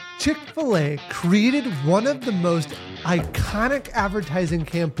Chick-fil-A created one of the most iconic advertising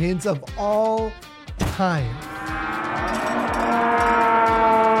campaigns of all time.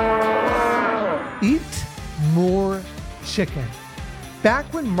 Eat more chicken.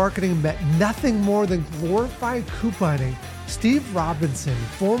 Back when marketing meant nothing more than glorified couponing, Steve Robinson,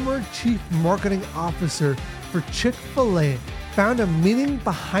 former chief marketing officer for Chick-fil-A, found a meaning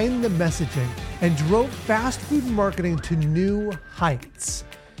behind the messaging and drove fast food marketing to new heights.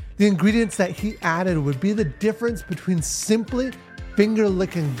 The ingredients that he added would be the difference between simply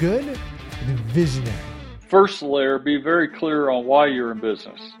finger-licking good and visionary. First layer, be very clear on why you're in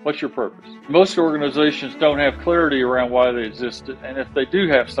business. What's your purpose? Most organizations don't have clarity around why they exist, and if they do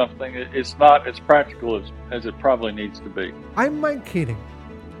have something, it's not as practical as it probably needs to be. I'm Mike Kading.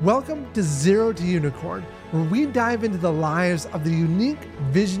 Welcome to Zero to Unicorn, where we dive into the lives of the unique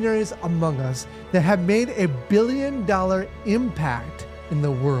visionaries among us that have made a billion-dollar impact in the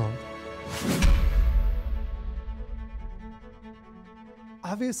world.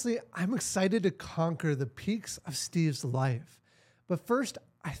 Obviously, I'm excited to conquer the peaks of Steve's life. But first,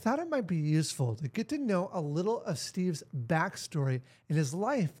 I thought it might be useful to get to know a little of Steve's backstory in his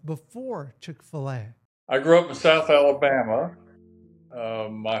life before Chick-fil-A. I grew up in South Alabama.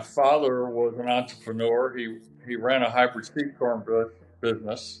 My father was an entrepreneur. He ran a hybrid seed corn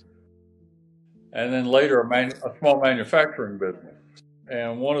business, and then later a small manufacturing business.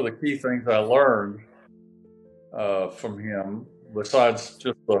 And one of the key things I learned from him, besides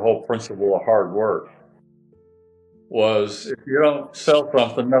just the whole principle of hard work, was if you don't sell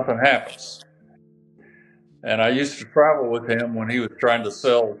something, nothing happens. And I used to travel with him when he was trying to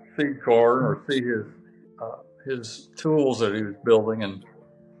sell seed corn or see his tools that he was building, and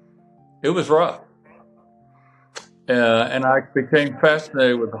it was rough. And I became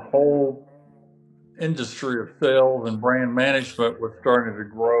fascinated with the whole industry of sales, and brand management was starting to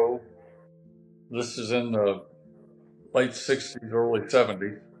grow. This is in the late 60s, early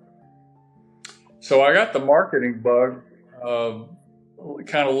 70s. So I got the marketing bug,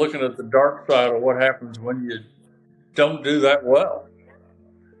 kind of looking at the dark side of what happens when you don't do that well.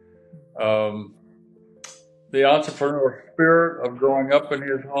 The entrepreneur spirit of growing up in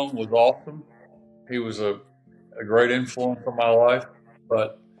his home was awesome. He was a great influence on my life,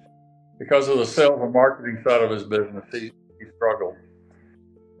 but because of the sales and marketing side of his business, he struggled.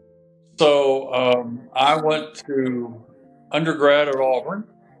 So I went to undergrad at Auburn,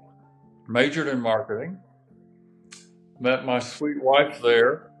 majored in marketing, met my sweet wife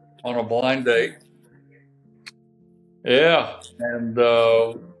there on a blind date. Yeah, and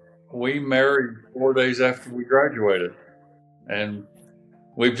we married 4 days after we graduated, and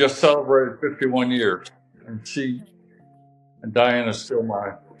we've just celebrated 51 years. And Diana's still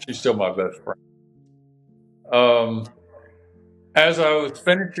my best friend. As I was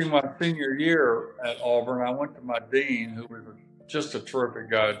finishing my senior year at Auburn, I went to my dean, who was just a terrific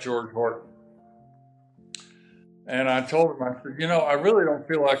guy, George Horton. And I told him, I said, I really don't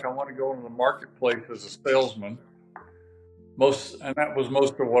feel like I want to go into the marketplace as a salesman. And that was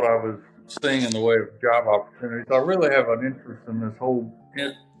most of what I was seeing in the way of job opportunities. I really have an interest in this whole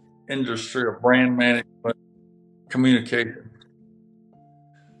industry of brand management, communication.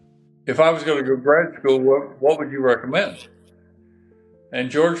 If I was going to go to grad school, what would you recommend? And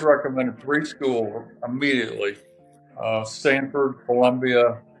George recommended 3 schools immediately, Stanford,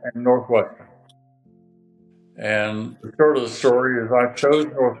 Columbia, and Northwestern. And the short of the story is I chose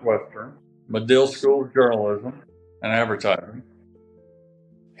Northwestern, Medill School of Journalism and Advertising.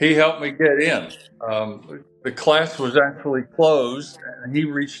 He helped me get in. The class was actually closed, and he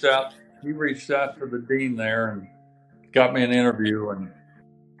reached out to the dean there and got me an interview, and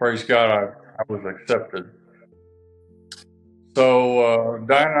praise God, I was accepted. So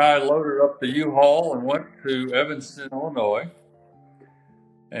Diane and I loaded up the U-Haul and went to Evanston, Illinois,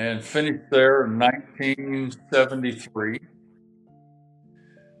 and finished there in 1973.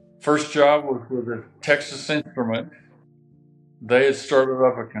 First job was with Texas Instruments. They had started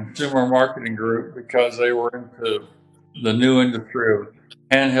up a consumer marketing group because they were into the new industry of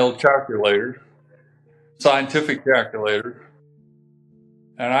handheld calculators, scientific calculators.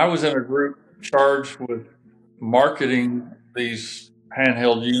 And I was in a group charged with marketing these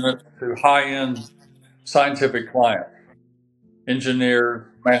handheld units to high-end scientific clients, engineers,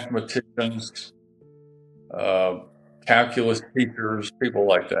 mathematicians, calculus teachers, people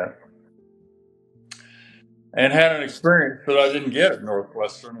like that. And had an experience that I didn't get at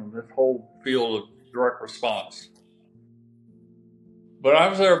Northwestern in this whole field of direct response. But I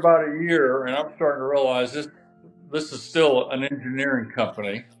was there about a year, and I'm starting to realize this is still an engineering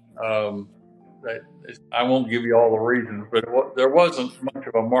company. I won't give you all the reasons, but there wasn't much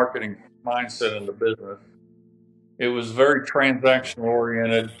of a marketing mindset in the business. It was very transaction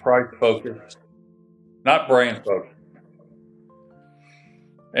oriented, price focused, not brand focused.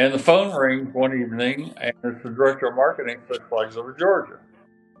 And the phone rings one evening, and it's the director of marketing for Six Flags Over Georgia,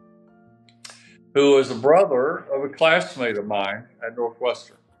 who is a brother of a classmate of mine at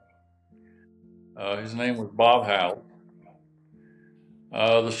Northwestern. His name was Bob Howell.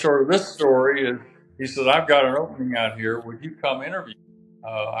 The short of this story is, he said, "I've got an opening out here. Would you come interview?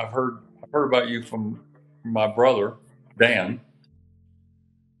 I've heard about you from my brother, Dan."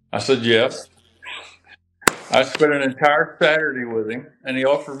 I said yes. I spent an entire Saturday with him, and he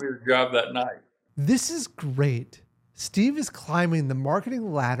offered me the job that night. This is great. Steve is climbing the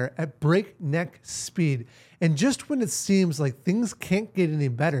marketing ladder at breakneck speed. And just when it seems like things can't get any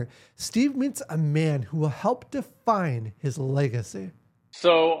better, Steve meets a man who will help define his legacy.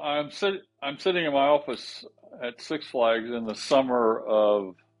 So I'm sitting in my office at Six Flags in the summer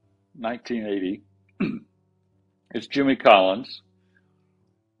of 1980. It's Jimmy Collins.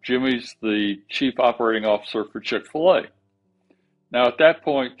 Jimmy's the chief operating officer for Chick-fil-A. Now, at that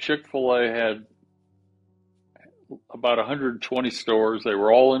point, Chick-fil-A had about 120 stores. They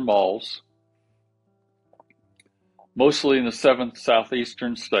were all in malls, mostly in the 7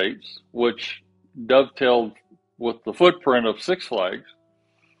 southeastern states, which dovetailed with the footprint of Six Flags.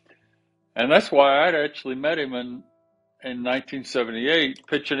 And that's why I'd actually met him in 1978,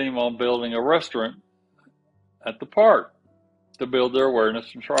 pitching him on building a restaurant at the park to build their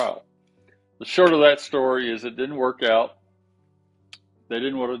awareness and trial. The short of that story is it didn't work out. They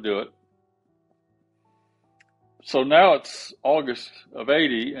didn't want to do it. So now it's August of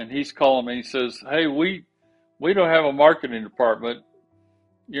 80, and he's calling me. He says, "Hey, we don't have a marketing department.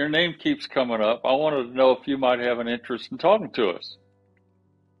 Your name keeps coming up. I wanted to know if you might have an interest in talking to us."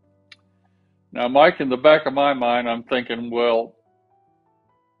 Now, Mike, in the back of my mind, I'm thinking, well,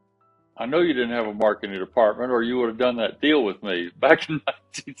 I know you didn't have a marketing department, or you would have done that deal with me back in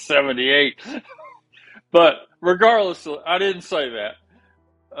 1978. But regardless, I didn't say that.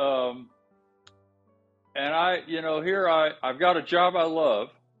 And I've got a job I love.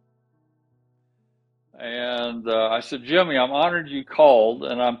 And I said, "Jimmy, I'm honored you called."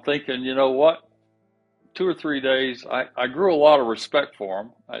 And I'm thinking, you know what? 2 or 3 days, I grew a lot of respect for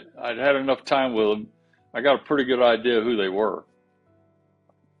them. I'd had enough time with them. I got a pretty good idea who they were.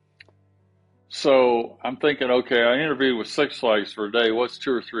 So I'm thinking, okay, I interviewed with Six Flags for a day. What's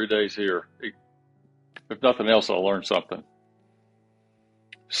 2 or 3 days here? If nothing else, I'll learn something.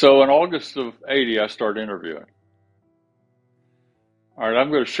 So in August of 80, I started interviewing. All right,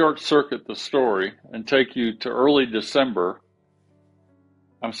 I'm going to short circuit the story and take you to early December.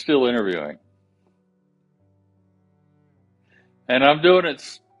 I'm still interviewing. And I'm doing it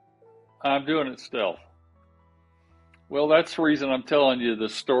stealth. Well, that's the reason I'm telling you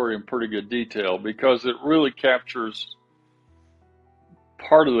this story in pretty good detail, because it really captures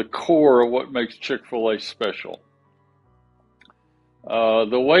part of the core of what makes Chick-fil-A special.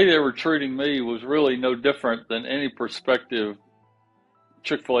 The way they were treating me was really no different than any prospective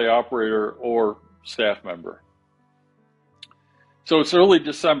Chick-fil-A operator or staff member. So it's early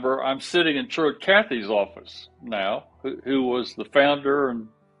December. I'm sitting in Truett Cathy's office now, who was the founder and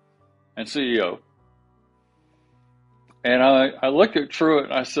CEO. And I looked at Truett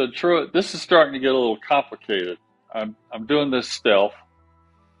and I said, "Truett, this is starting to get a little complicated. I'm doing this stealth.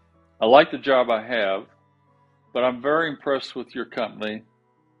 I like the job I have, but I'm very impressed with your company,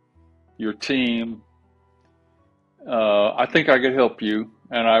 your team. I think I could help you,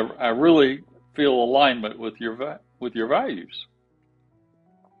 and I really feel alignment with your values.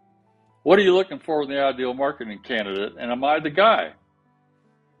 What are you looking for in the ideal marketing candidate, and am I the guy?"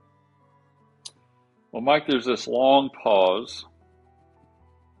 Well, Mike, there's this long pause,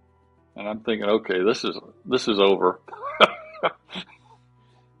 and I'm thinking, okay, this is over.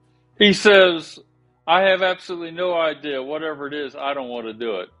 He says, "I have absolutely no idea. Whatever it is, I don't want to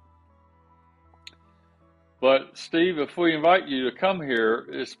do it. But Steve, if we invite you to come here,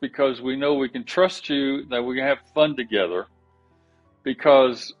 it's because we know we can trust you, that we can have fun together.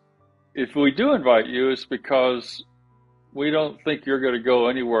 Because if we do invite you, it's because we don't think you're going to go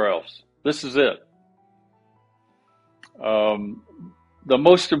anywhere else. This is it. The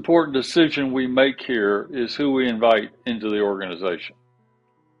most important decision we make here is who we invite into the organization."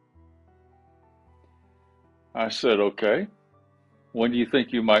 I said, "Okay. When do you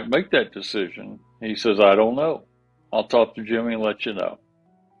think you might make that decision?" He says, "I don't know. I'll talk to Jimmy and let you know."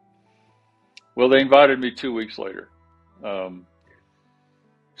 Well, they invited me 2 weeks later.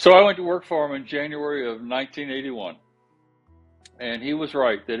 So I went to work for him in January of 1981. And he was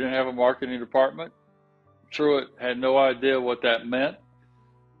right. They didn't have a marketing department. Truett had no idea what that meant.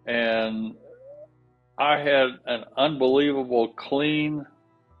 And I had an unbelievable clean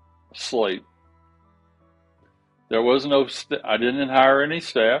slate. There was no, I didn't hire any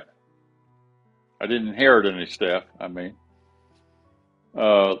staff. I didn't inherit any staff, I mean.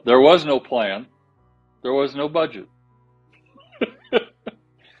 There was no plan. There was no budget.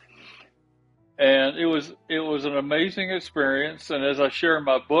 And it was an amazing experience. And as I share in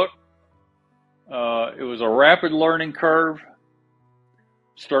my book, it was a rapid learning curve.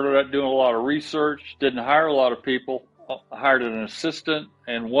 Started out doing a lot of research, didn't hire a lot of people. I hired an assistant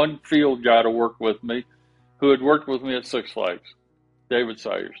and one field guy to work with me who had worked with me at Six Flags, David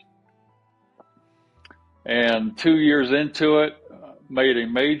Sayers. And 2 years into it, made a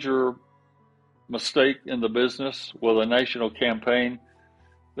major mistake in the business with a national campaign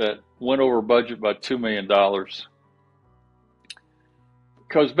that went over budget by $2 million.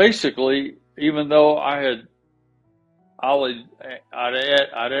 Because basically, even though I'd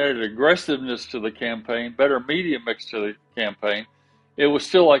added aggressiveness to the campaign, better media mix to the campaign, it was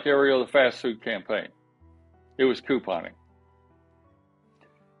still like every other fast food campaign. It was couponing.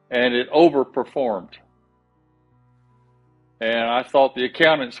 And it overperformed. And I thought the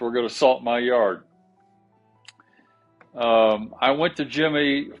accountants were going to salt my yard. I went to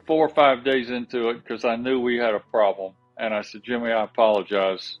Jimmy 4 or 5 days into it because I knew we had a problem. And I said, Jimmy, I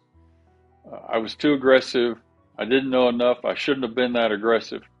apologize. I was too aggressive. I didn't know enough. I shouldn't have been that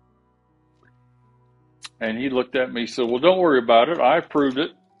aggressive. And he looked at me and said, well, don't worry about it. I approved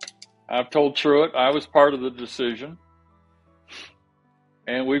it. I've told Truett I was part of the decision.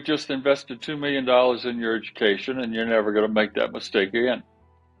 And we've just invested $2 million in your education, and you're never going to make that mistake again.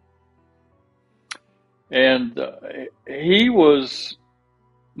 And he was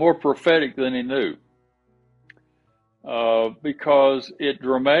more prophetic than he knew, because it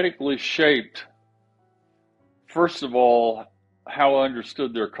dramatically shaped, first of all, how I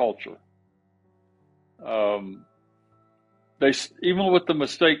understood their culture. They, even with the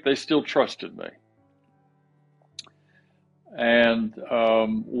mistake, they still trusted me. And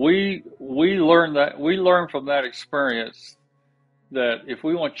we learned from that experience that if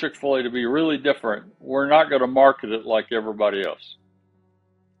we want Chick-fil-A to be really different, we're not going to market it like everybody else.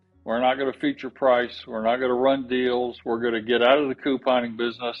 We're not going to feature price. We're not going to run deals. We're going to get out of the couponing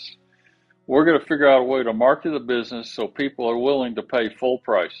business. We're going to figure out a way to market the business so people are willing to pay full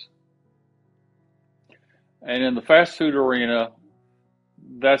price. And in the fast food arena,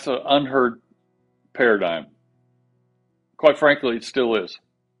 that's an unheard paradigm. Quite frankly, it still is.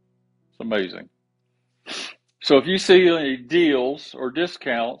 It's amazing. So if you see any deals or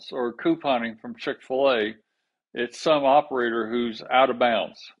discounts or couponing from Chick-fil-A, it's some operator who's out of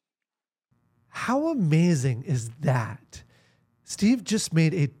bounds. How amazing is that? Steve just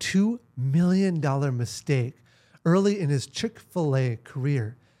made a $2 million mistake early in his Chick-fil-A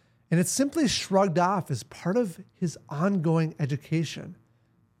career, and it's simply shrugged off as part of his ongoing education.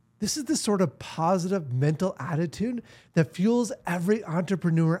 This is the sort of positive mental attitude that fuels every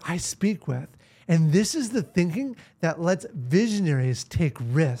entrepreneur I speak with. And this is the thinking that lets visionaries take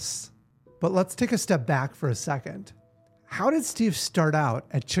risks. But let's take a step back for a second. How did Steve start out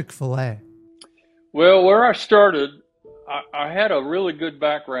at Chick-fil-A? Well, where I started, I had a really good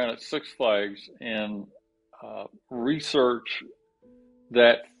background at Six Flags in research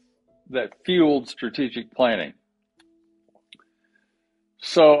that fueled strategic planning.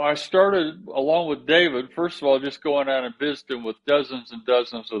 So I started, along with David, first of all, just going out and visiting with dozens and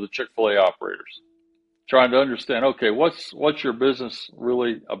dozens of the Chick-fil-A operators, trying to understand, okay, what's your business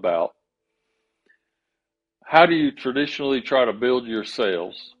really about? How do you traditionally try to build your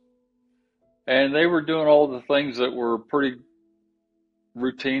sales? And they were doing all the things that were pretty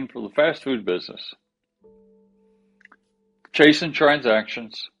routine for the fast food business. Chasing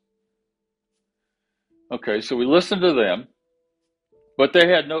transactions. Okay, so we listened to them. But they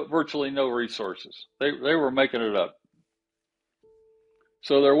had virtually no resources. They were making it up.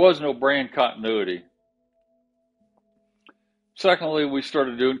 So there was no brand continuity. Secondly, we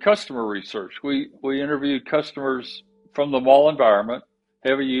started doing customer research. We interviewed customers from the mall environment,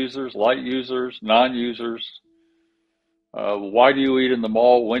 heavy users, light users, non-users. Why do you eat in the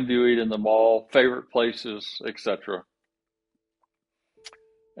mall? When do you eat in the mall? Favorite places, etc.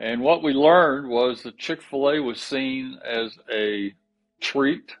 And what we learned was that Chick-fil-A was seen as a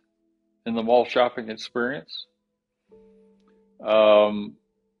treat in the mall shopping experience. More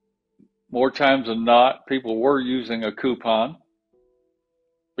times than not, people were using a coupon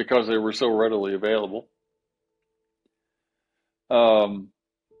because they were so readily available. And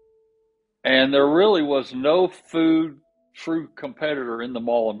there really was no food true competitor in the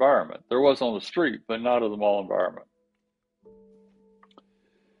mall environment. There was on the street, but not in the mall environment.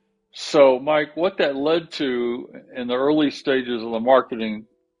 So, Mike, what that led to in the early stages of the marketing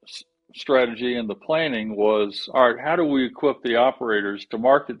strategy and the planning was, all right, how do we equip the operators to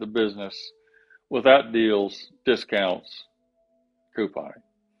market the business without deals, discounts, couponing?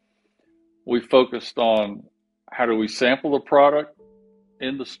 We focused on how do we sample the product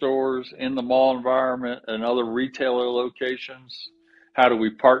in the stores, in the mall environment, and other retailer locations? How do we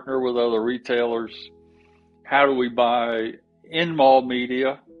partner with other retailers? How do we buy in-mall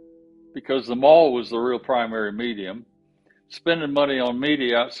media? Because the mall was the real primary medium. Spending money on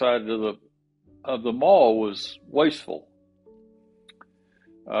media outside of the mall was wasteful.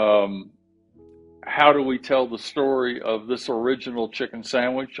 How do we tell the story of this original chicken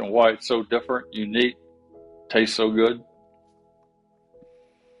sandwich and why it's so different, unique, tastes so good?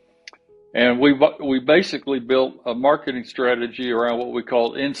 And we basically built a marketing strategy around what we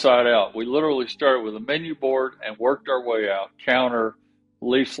call inside out. We literally started with a menu board and worked our way out: counter,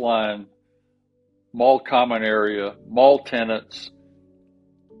 lease line, mall common area, mall tenants,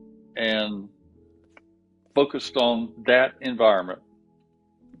 and focused on that environment,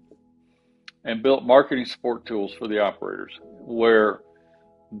 and built marketing support tools for the operators where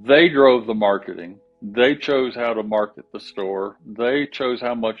they drove the marketing. They chose how to market the store. They chose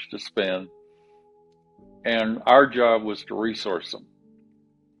how much to spend. And our job was to resource them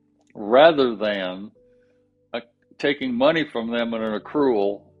rather than taking money from them in an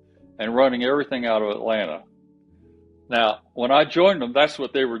accrual and running everything out of Atlanta. Now, when I joined them, that's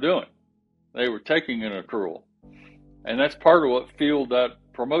what they were doing. They were taking an accrual. And that's part of what fueled that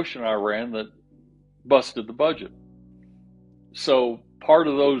promotion I ran that busted the budget. So part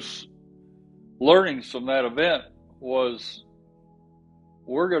of those learnings from that event was,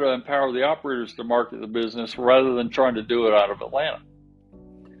 we're going to empower the operators to market the business rather than trying to do it out of Atlanta.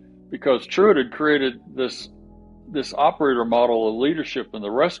 Because Truett had created this operator model of leadership in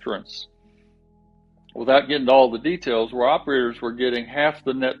the restaurants, without getting to all the details, where operators were getting half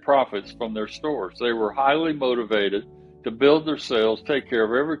the net profits from their stores. They were highly motivated to build their sales, take care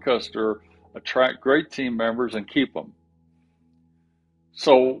of every customer, attract great team members, and keep them.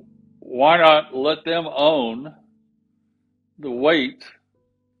 So why not let them own the weight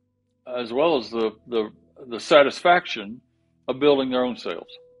as well as the satisfaction of building their own sales?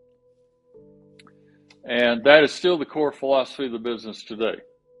 And that is still the core philosophy of the business today.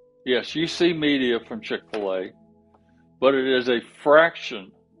 Yes, you see media from Chick-fil-A, but it is a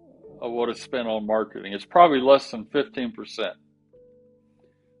fraction of what is spent on marketing. It's probably less than 15%.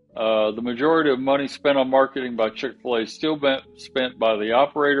 The majority of money spent on marketing by Chick-fil-A is still spent by the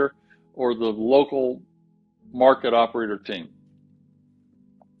operator or the local market operator team.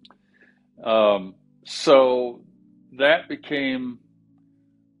 So that became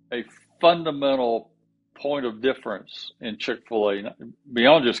a fundamental point of difference in Chick-fil-A,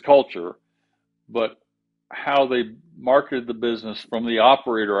 beyond just culture, but how they marketed the business from the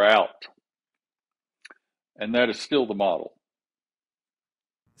operator out. And that is still the model.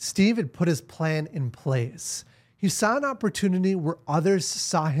 Steve had put his plan in place. He saw an opportunity where others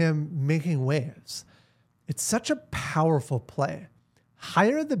saw him making waves. It's such a powerful play.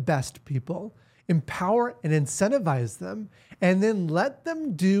 Hire the best people, empower and incentivize them, and then let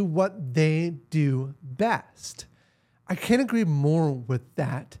them do what they do best. I can't agree more with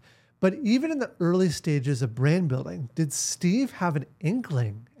that. But even in the early stages of brand building, did Steve have an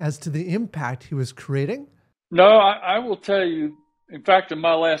inkling as to the impact he was creating? No, I will tell you. In fact, in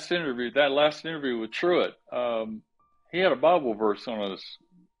my last interview with Truett, he had a Bible verse on his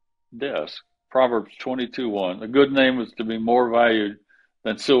desk, Proverbs 22:1. A good name is to be more valued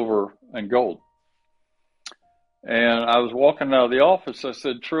than silver and gold. And I was walking out of the office. I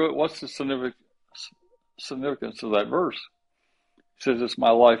said, Truett, what's the significance of that verse? He says, it's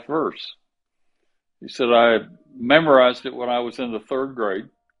my life verse. He said, I memorized it when I was in the third grade.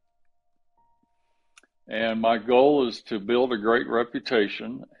 And my goal is to build a great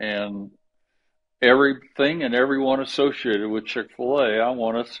reputation, and everything and everyone associated with Chick-fil-A, I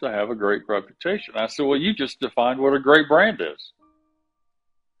want us to have a great reputation. I said, well, you just defined what a great brand is.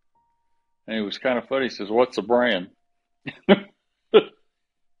 And he was kind of funny. He says, what's a brand? And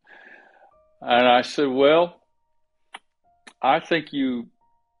I said, well, I think you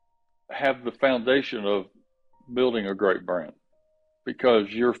have the foundation of building a great brand because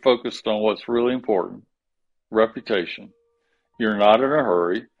you're focused on what's really important. Reputation. You're not in a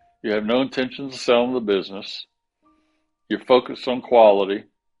hurry. You have no intentions of selling the business. You're focused on quality,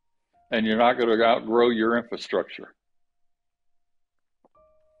 and you're not going to outgrow your infrastructure.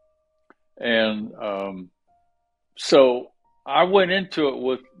 And So I went into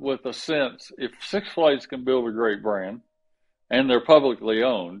it with a sense, if Six Flags can build a great brand and they're publicly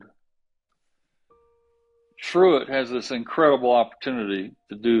owned, Truett has this incredible opportunity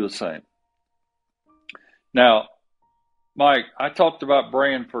to do the same. Now, Mike, I talked about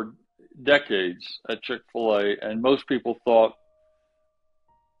brand for decades at Chick-fil-A, and most people thought,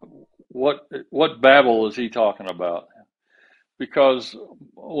 what Babel is he talking about? Because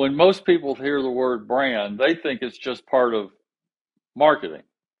when most people hear the word brand, they think it's just part of marketing.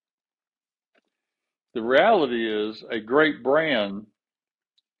 The reality is a great brand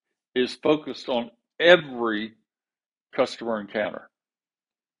is focused on every customer encounter,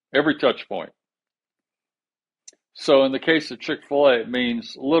 every touch point. So in the case of Chick-fil-A, it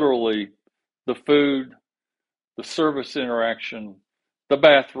means literally the food, the service interaction, the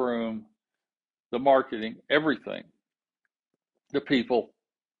bathroom, the marketing, everything, the people.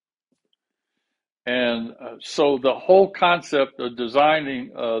 And so the whole concept of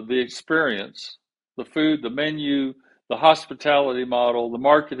designing the experience, the food, the menu, the hospitality model, the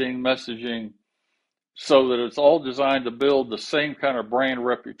marketing messaging, so that it's all designed to build the same kind of brand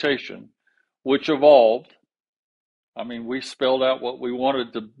reputation, which evolved. I mean, we spelled out what we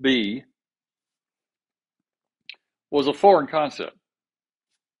wanted to be, was a foreign concept.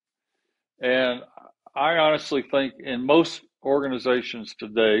 And I honestly think in most organizations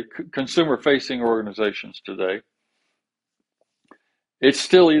today, consumer facing organizations today, it's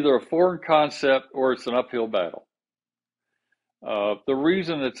still either a foreign concept or it's an uphill battle. The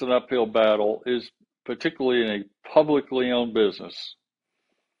reason it's an uphill battle is particularly in a publicly owned business,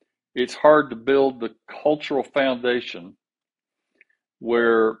 it's hard to build the cultural foundation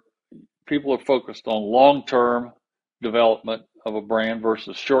where people are focused on long-term development of a brand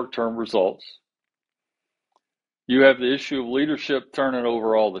versus short-term results. You have the issue of leadership turning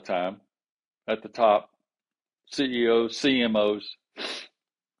over all the time at the top, CEOs, CMOs.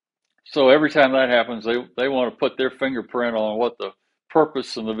 So every time that happens, they want to put their fingerprint on what the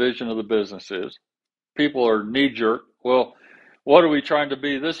purpose and the vision of the business is. People are knee-jerk. Well, what are we trying to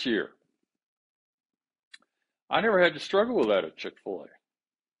be this year? I never had to struggle with that at Chick-fil-A.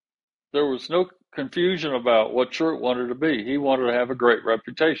 There was no confusion about what Truett wanted to be. He wanted to have a great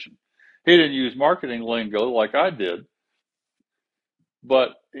reputation. He didn't use marketing lingo like I did,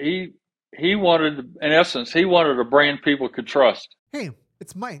 but he wanted, in essence, he wanted a brand people could trust. Hey,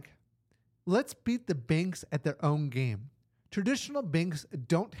 it's Mike. Let's beat the banks at their own game. Traditional banks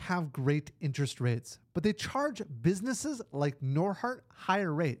don't have great interest rates, but they charge businesses like Norhart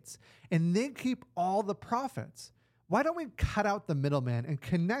higher rates, and they keep all the profits. Why don't we cut out the middleman and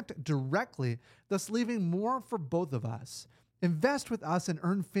connect directly, thus leaving more for both of us? Invest with us and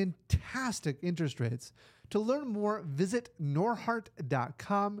earn fantastic interest rates. To learn more, visit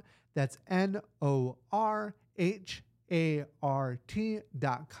norhart.com. That's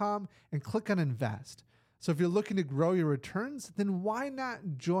NORHART.com and click on invest. So if you're looking to grow your returns, then why not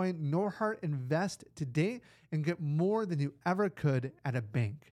join Norhart Invest today and get more than you ever could at a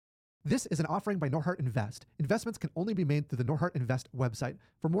bank? This is an offering by Norhart Invest. Investments can only be made through the Norhart Invest website.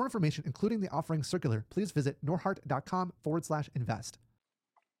 For more information, including the offering circular, please visit norhart.com/invest.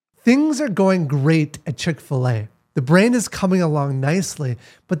 Things are going great at Chick-fil-A. The brand is coming along nicely,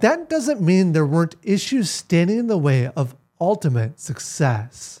 but that doesn't mean there weren't issues standing in the way of ultimate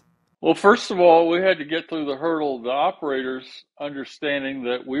success. Well, first of all, we had to get through the hurdle of the operators understanding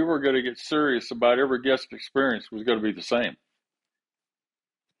that we were going to get serious about every guest experience was going to be the same.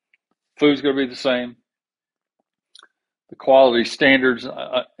 Food's going to be the same. The quality standards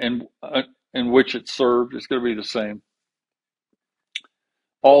in which it's served is going to be the same.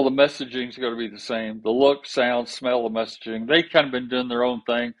 All the messaging is going to be the same. The look, sound, smell of messaging. They've kind of been doing their own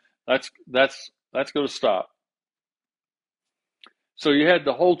thing. That's going to stop. So you had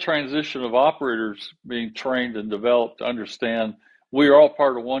the whole transition of operators being trained and developed to understand we are all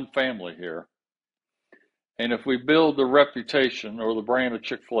part of one family here. And if we build the reputation or the brand of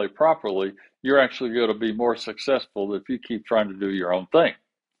Chick-fil-A properly, you're actually going to be more successful if you keep trying to do your own thing.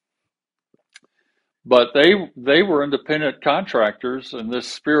 But they were independent contractors, and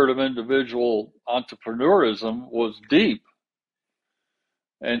this spirit of individual entrepreneurism was deep.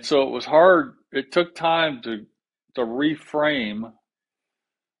 And so it was hard. It took time to reframe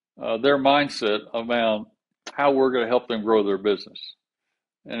their mindset around how we're going to help them grow their business.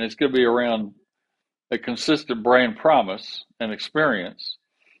 And it's going to be around a consistent brand promise and experience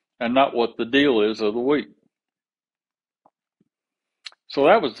and not what the deal is of the week. So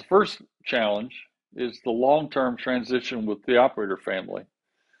that was the first challenge, is the long-term transition with the operator family.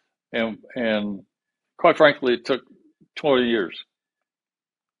 And quite frankly, it took 20 years.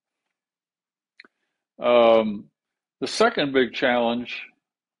 The second big challenge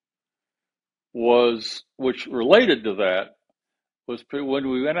was, which related to that, was when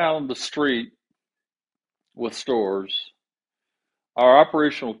we went out on the street with stores, our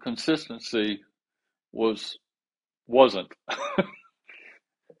operational consistency wasn't,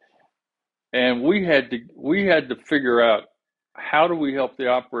 and we had to figure out how do we help the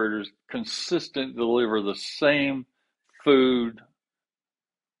operators consistent deliver the same food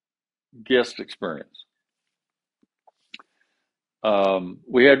guest experience.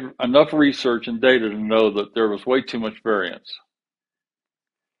 We had enough research and data to know that there was way too much variance.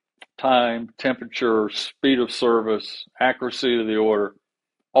 Time, temperature, speed of service, accuracy of the order,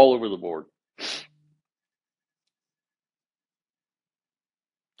 all over the board.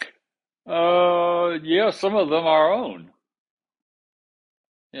 Yeah, some of them our own.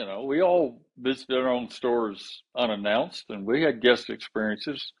 We all visited our own stores unannounced, and we had guest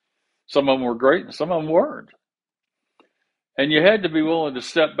experiences. Some of them were great, and some of them weren't. And you had to be willing to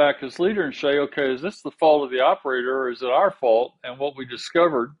step back as leader and say, okay, is this the fault of the operator, or is it our fault? And what we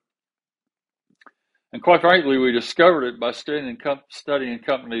discovered, and quite frankly, we discovered it by studying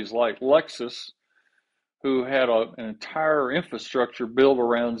companies like Lexus, who had an entire infrastructure built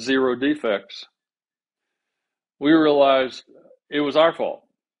around zero defects. We realized it was our fault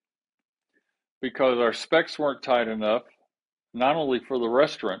because our specs weren't tight enough, not only for the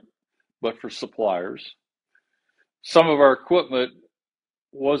restaurant, but for suppliers. Some of our equipment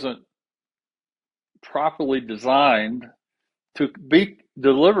wasn't properly designed to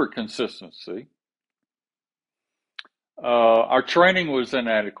deliver consistency. Our training was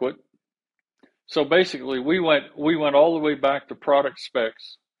inadequate. So basically, we went all the way back to product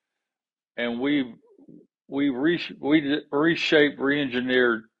specs, and we reshaped,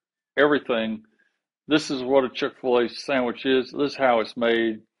 re-engineered everything. This is what a Chick-fil-A sandwich is. This is how it's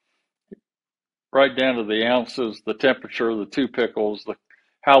made, right down to the ounces, the temperature, the two pickles,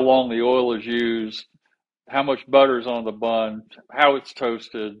 how long the oil is used, how much butter is on the bun, how it's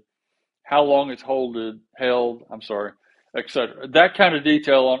toasted, how long it's held, etc. That kind of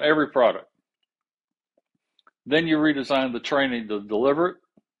detail on every product. Then you redesign the training to deliver it.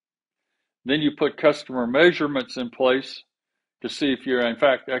 Then you put customer measurements in place to see if you're in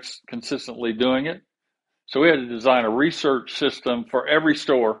fact consistently doing it. So we had to design a research system for every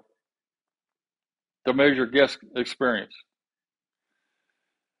store to measure guest experience.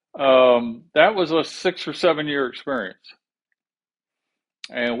 That was a 6 or 7 year experience.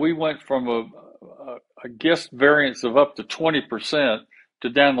 And we went from a guest variance of up to 20% to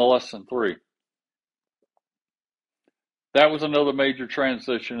down to less than 3%. That was another major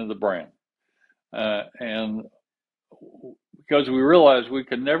transition in the brand. And because we realized we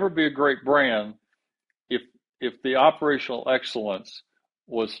could never be a great brand if the operational excellence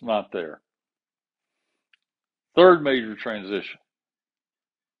was not there. Third major transition.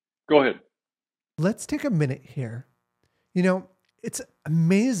 Go ahead. Let's take a minute here. It's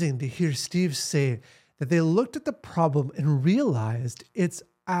amazing to hear Steve say that they looked at the problem and realized it's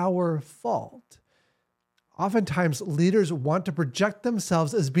our fault. Oftentimes, leaders want to project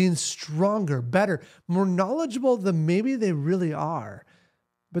themselves as being stronger, better, more knowledgeable than maybe they really are.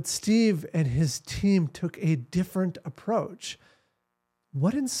 But Steve and his team took a different approach.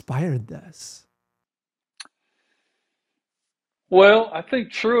 What inspired this? Well, I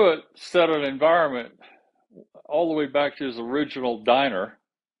think Truett set an environment all the way back to his original diner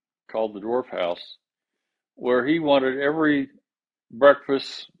called the Dwarf House, where he wanted every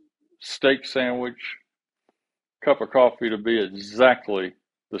breakfast, steak sandwich, cup of coffee to be exactly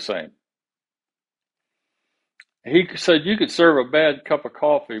the same. He said you could serve a bad cup of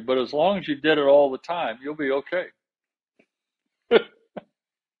coffee, but as long as you did it all the time, you'll be okay.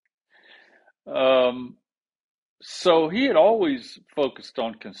 So he had always focused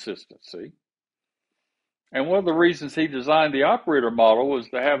on consistency. And one of the reasons he designed the operator model was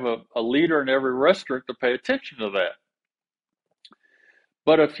to have a leader in every restaurant to pay attention to that.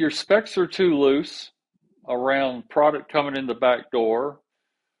 But if your specs are too loose around product coming in the back door,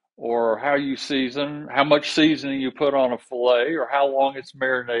 or how you season, how much seasoning you put on a filet, or how long it's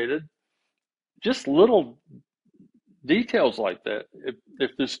marinated, just little details like that.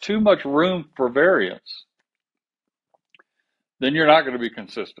 If there's too much room for variance, then you're not going to be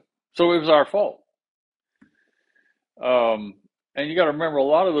consistent. So it was our fault. And you got to remember, a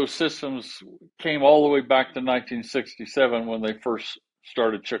lot of those systems came all the way back to 1967 when they first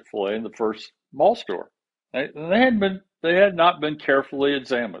started Chick-fil-A in the first mall store. They had not been carefully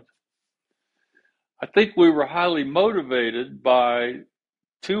examined. I think we were highly motivated by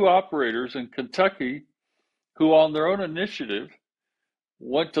two operators in Kentucky who, on their own initiative,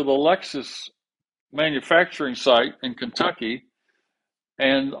 went to the Lexus manufacturing site in Kentucky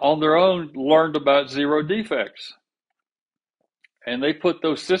and on their own learned about zero defects. And they put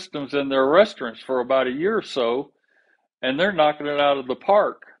those systems in their restaurants for about a year or so, and they're knocking it out of the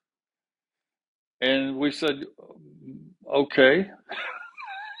park. And we said, okay,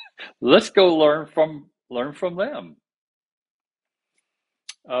 let's go learn from them,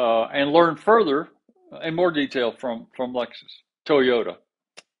 and learn further in more detail from Lexus, Toyota.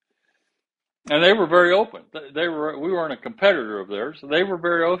 And they were very open. We weren't a competitor of theirs. They were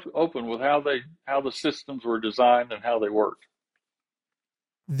very open with how the systems were designed and how they worked.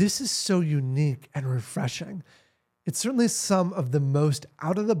 This is so unique and refreshing. It's certainly some of the most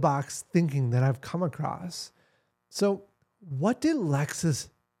out of the box thinking that I've come across. So, what did Lexus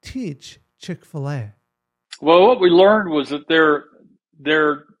teach Chick-fil-A? Well, what we learned was that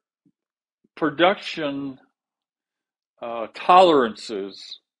their production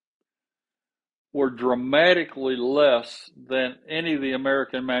tolerances were dramatically less than any of the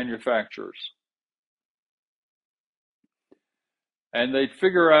American manufacturers. And they'd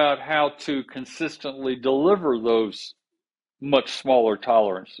figure out how to consistently deliver those much smaller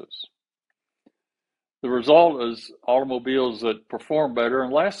tolerances. The result is automobiles that perform better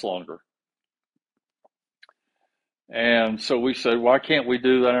and last longer. And so we said, why can't we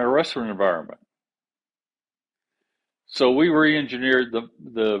do that in a restaurant environment? So we re-engineered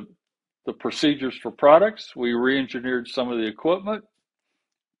the procedures for products. We re-engineered some of the equipment,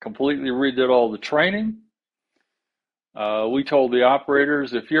 completely redid all the training. We told the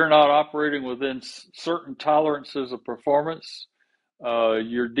operators, if you're not operating within certain tolerances of performance,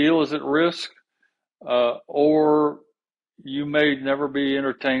 your deal is at risk, or you may never be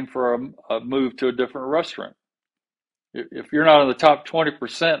entertained for a move to a different restaurant. If you're not in the top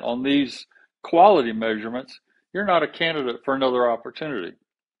 20% on these quality measurements, you're not a candidate for another opportunity.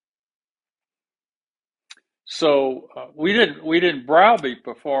 So we didn't browbeat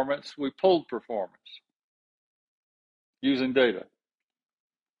performance, we pulled performance using data.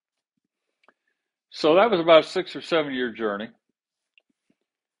 So that was about a 6 or 7 year journey.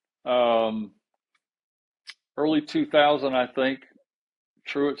 Early 2000, I think,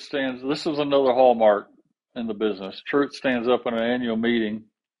 Truett stands, this was another hallmark in the business. Truett stands up in an annual meeting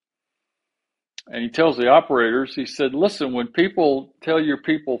and he tells the operators, he said, listen, when people tell your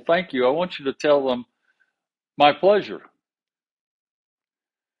people thank you, I want you to tell them my pleasure.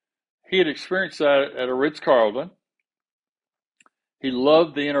 He had experienced that at a Ritz-Carlton. He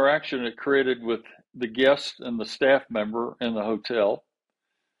loved the interaction it created with the guest and the staff member in the hotel.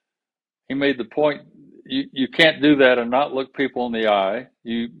 He made the point, you can't do that and not look people in the eye.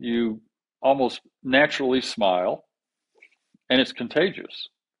 You almost naturally smile, and it's contagious.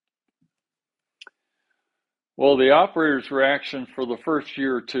 Well, the operator's reaction for the first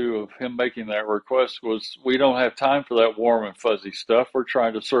year or two of him making that request was, we don't have time for that warm and fuzzy stuff. We're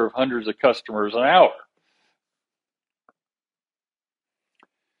trying to serve hundreds of customers an hour.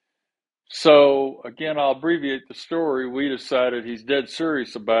 So again, I'll abbreviate the story. We decided he's dead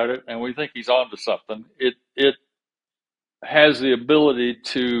serious about it, and we think he's onto something. It has the ability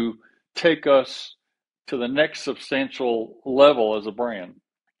to take us to the next substantial level as a brand.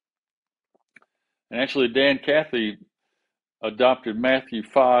 And actually, Dan Cathy adopted Matthew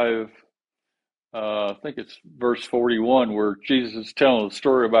 5, I think it's verse 41, where Jesus is telling the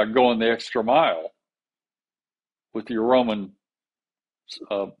story about going the extra mile with your Roman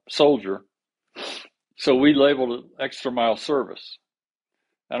soldier. So we labeled it extra mile service.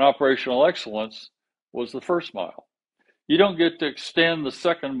 And operational excellence was the first mile. You don't get to extend the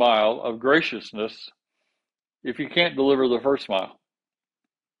second mile of graciousness if you can't deliver the first mile.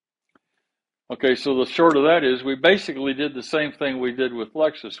 Okay, so the short of that is we basically did the same thing we did with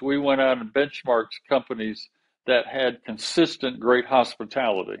Lexus. We went out and benchmarked companies that had consistent great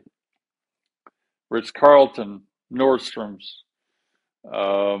hospitality. Ritz-Carlton, Nordstrom's,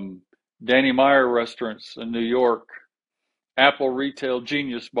 Danny Meyer restaurants in New York, Apple Retail,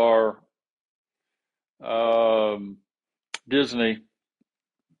 Genius Bar, Disney.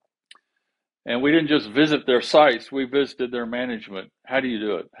 And we didn't just visit their sites, we visited their management. How do you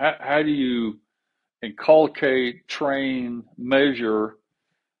do it? How do you inculcate, train, measure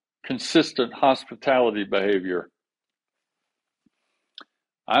consistent hospitality behavior?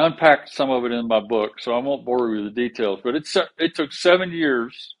 I unpacked some of it in my book, so I won't bore you with the details, but it took 7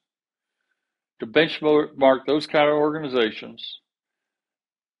 years to benchmark those kind of organizations,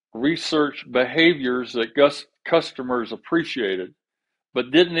 research behaviors that customers appreciated,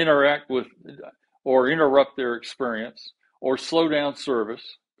 but didn't interact with or interrupt their experience or slow down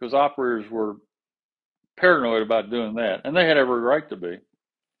service, because operators were paranoid about doing that, and they had every right to be.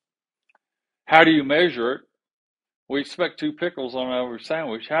 How do you measure it? We expect 2 pickles on every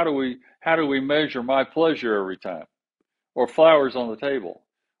sandwich. How do we measure my pleasure every time? Or flowers on the table,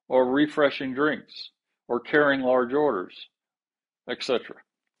 or refreshing drinks, or carrying large orders, etc.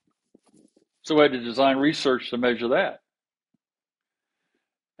 So we had to design research to measure that.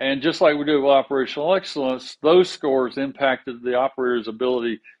 And just like we do with operational excellence, those scores impacted the operator's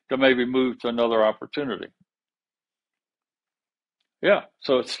ability to maybe move to another opportunity. Yeah,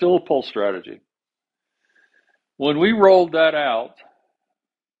 so it's still a pull strategy. When we rolled that out,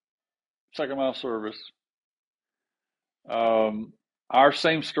 second mile service, our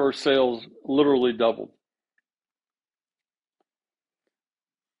same store sales literally doubled.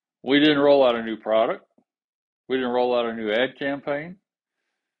 We didn't roll out a new product. We didn't roll out a new ad campaign.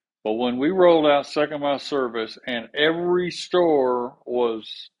 But when we rolled out second mile service and every store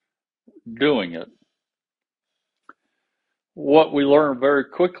was doing it, what we learned very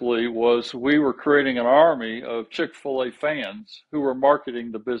quickly was we were creating an army of Chick-fil-A fans who were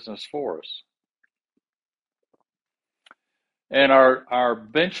marketing the business for us. And our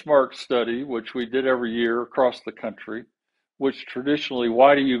benchmark study, which we did every year across the country, which traditionally,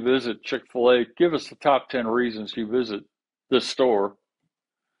 why do you visit Chick-fil-A? Give us the top 10 reasons you visit this store.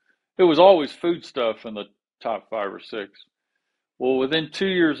 It was always food stuff in the top 5 or 6. Well, within 2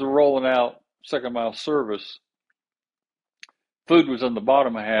 years of rolling out second mile service, food was in the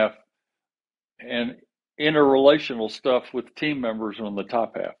bottom half and interrelational stuff with team members on the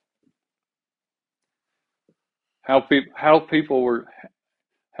top half. How people were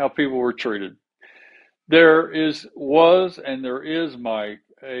treated. There was and there is, Mike,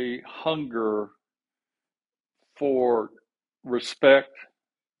 a hunger for respect,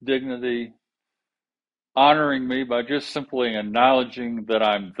 dignity, honoring me by just simply acknowledging that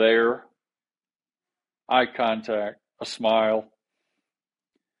I'm there, eye contact, a smile,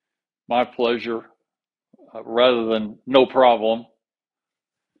 my pleasure, rather than no problem.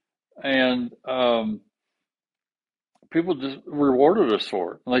 And people just rewarded us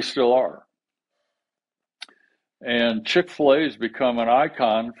for it, and they still are. And Chick-fil-A has become an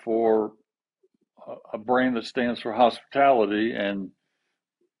icon for a brand that stands for hospitality and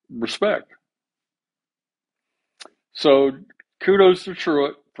respect. So kudos to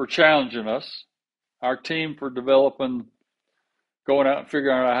Truett for challenging us, our team for developing, going out and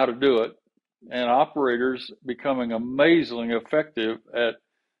figuring out how to do it, and operators becoming amazingly effective at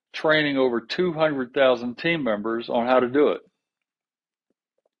training over 200,000 team members on how to do it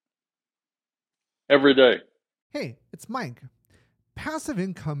every day. Hey, it's Mike. Passive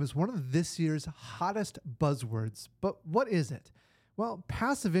income is one of this year's hottest buzzwords, but what is it? Well,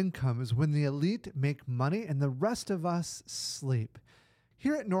 passive income is when the elite make money and the rest of us sleep.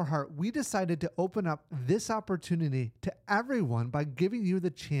 Here at Norhart, we decided to open up this opportunity to everyone by giving you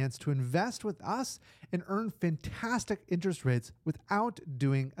the chance to invest with us and earn fantastic interest rates without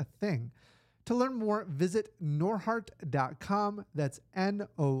doing a thing. To learn more, visit norhart.com. That's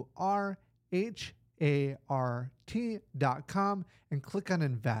NORHART.com and click on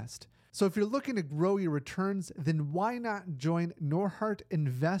invest. So if you're looking to grow your returns, then why not join Norhart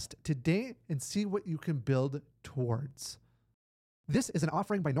Invest today and see what you can build towards. This is an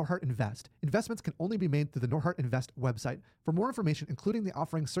offering by Norhart Invest. Investments can only be made through the Norhart Invest website. For more information, including the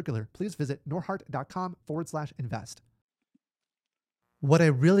offering circular, please visit norhart.com/invest. What I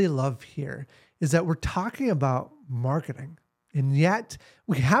really love here is that we're talking about marketing, and yet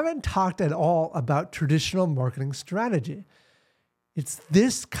we haven't talked at all about traditional marketing strategy. It's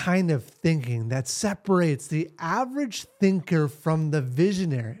this kind of thinking that separates the average thinker from the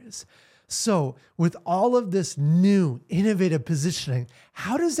visionaries. So with all of this new innovative positioning,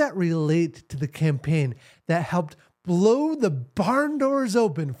 how does that relate to the campaign that helped blow the barn doors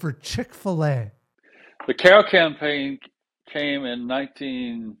open for Chick-fil-A? The cow campaign came in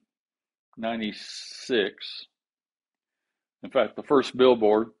 1996. In fact, the first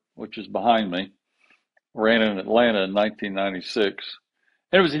billboard, which is behind me, ran in Atlanta in 1996.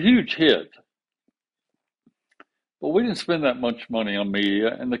 And it was a huge hit. But we didn't spend that much money on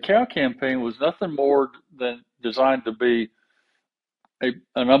media, and the cow campaign was nothing more than designed to be an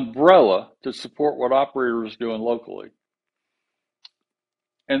umbrella to support what operators was doing locally.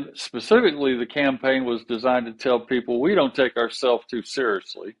 And specifically, the campaign was designed to tell people we don't take ourselves too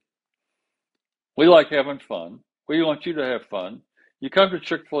seriously. We like having fun. We want you to have fun. You come to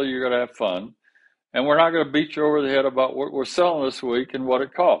Chick-fil-A, you're going to have fun. And we're not going to beat you over the head about what we're selling this week and what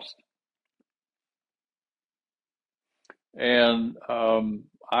it costs. And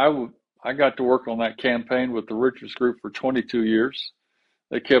I got to work on that campaign with the Richards Group for 22 years.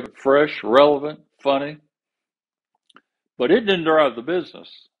 They kept it fresh, relevant, funny, but it didn't drive the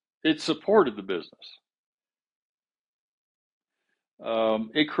business. It supported the business.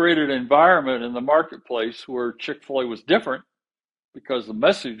 It created an environment in the marketplace where Chick-fil-A was different because the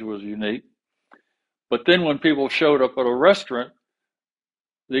message was unique. But then when people showed up at a restaurant,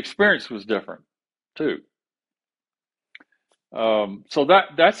 the experience was different too. So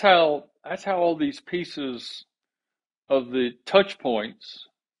that's how all these pieces of the touch points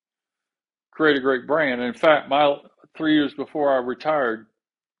create a great brand. And in fact, my 3 years before I retired,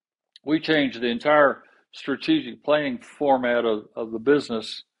 we changed the entire strategic planning format of the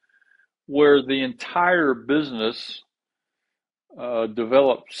business, where the entire business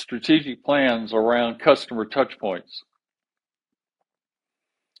developed strategic plans around customer touch points.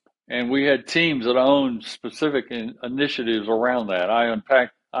 And we had teams that owned specific initiatives around that.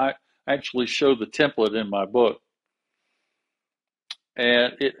 I actually show the template in my book.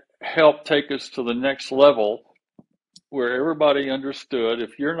 And it helped take us to the next level where everybody understood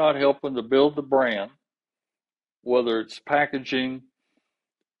if you're not helping to build the brand, whether it's packaging,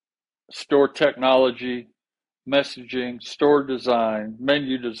 store technology, messaging, store design,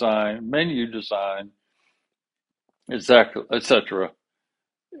 menu design, exactly, etc.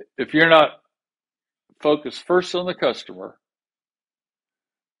 If you're not focused first on the customer,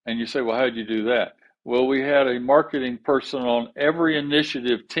 and you say, well, how'd you do that? Well, we had a marketing person on every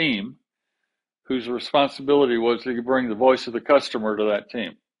initiative team whose responsibility was to bring the voice of the customer to that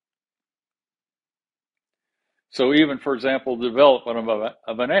team. So even, for example, development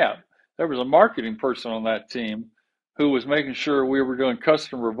of an app, there was a marketing person on that team who was making sure we were doing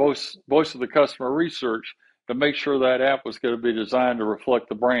customer voice of the customer research to make sure that app was going to be designed to reflect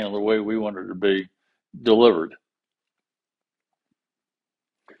the brand the way we wanted it to be delivered.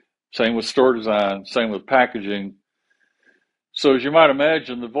 Same with store design, same with packaging. So as you might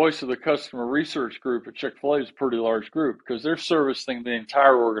imagine, the voice of the customer research group at Chick-fil-A is a pretty large group because they're servicing the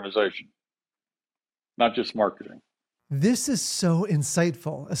entire organization, not just marketing. This is so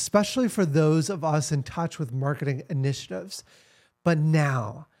insightful, especially for those of us in touch with marketing initiatives. But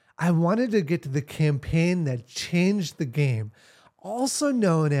now I wanted to get to the campaign that changed the game, also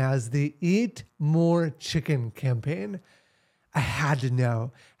known as the Eat More Chicken campaign. I had to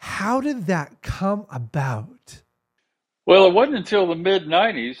know, how did that come about? Well, it wasn't until the mid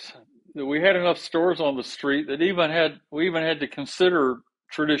 90s that we had enough stores on the street that we even had to consider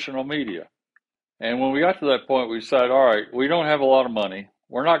traditional media. And when we got to that point, we decided, all right, we don't have a lot of money.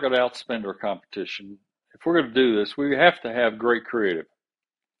 We're not going to outspend our competition. If we're going to do this, we have to have great creative.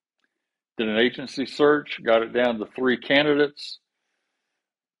 Did an agency search, got it down to 3 candidates.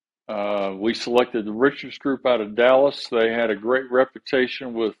 We selected the Richards Group out of Dallas. They had a great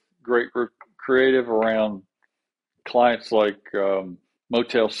reputation with great creative around clients like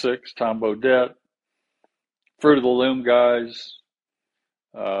Motel 6, Tom Bodett, Fruit of the Loom guys.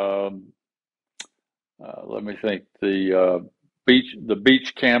 Let me think. The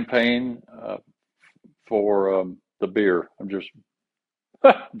beach campaign for the beer. I'm just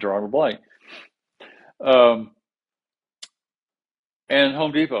drawing a blank. And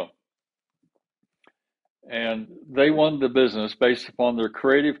Home Depot. And they won the business based upon their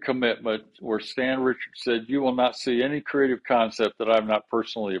creative commitment, where Stan Richards said, you will not see any creative concept that I've not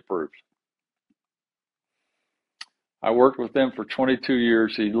personally approved. I worked with them for 22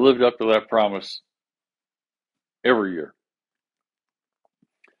 years. He lived up to that promise every year.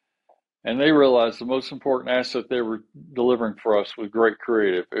 And they realized the most important asset they were delivering for us was great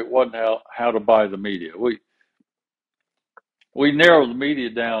creative. It wasn't how to buy the media. We narrowed the media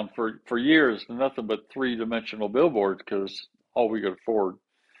down for years to nothing but 3-dimensional billboards because all we could afford.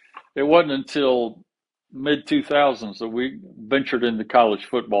 It wasn't until mid 2000s that we ventured into college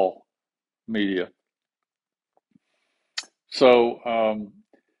football media. So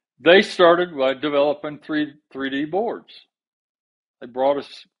they started by developing 3D boards. They brought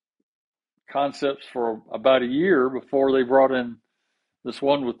us concepts for about a year before they brought in this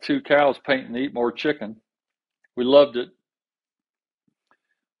one with 2 cows painting Eat More Chicken. We loved it.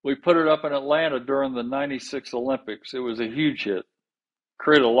 We put it up in Atlanta during the '96 Olympics. It was a huge hit,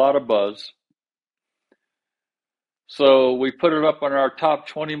 created a lot of buzz. So we put it up in our top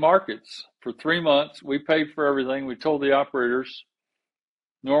 20 markets for 3 months. We paid for everything. We told the operators,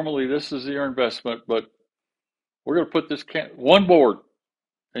 normally this is your investment, but we're going to put this one board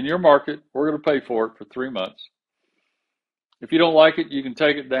in your market. We're going to pay for it for 3 months. If you don't like it, you can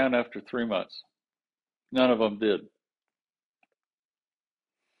take it down after 3 months. None of them did.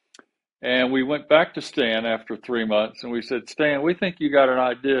 And we went back to Stan after 3 months and we said, Stan, we think you got an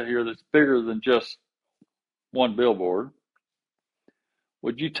idea here that's bigger than just one billboard.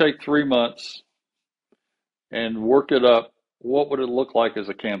 Would you take 3 months and work it up what would it look like as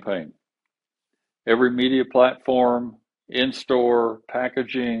a campaign? Every media platform, in-store,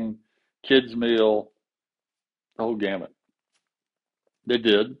 packaging, kids' meal, the whole gamut. They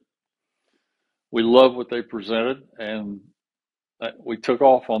did. We loved what they presented, and we took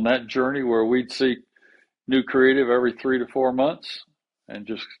off on that journey where we'd see new creative every 3 to 4 months and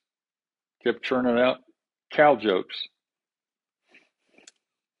just kept churning out cow jokes.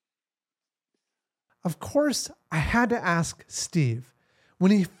 Of course, I had to ask Steve,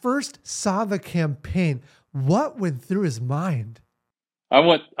 when he first saw the campaign, what went through his mind? I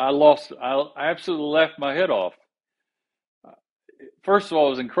absolutely laughed my head off. First of all,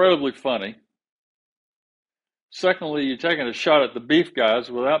 it was incredibly funny. Secondly, you're taking a shot at the beef guys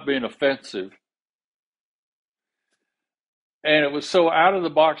without being offensive. And it was so out of the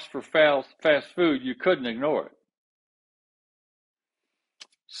box for fast food, you couldn't ignore it.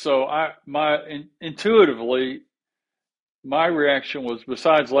 So intuitively, my reaction was,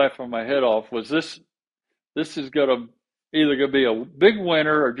 besides laughing my head off, was this is either going to be a big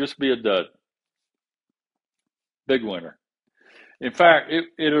winner or just be a dud. Big winner. In fact, it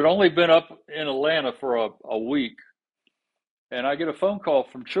had only been up in Atlanta for a week. And I get a phone call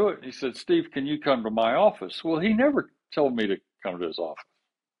from Truett. He said, Steve, can you come to my office? Well, he never told me to come to his office.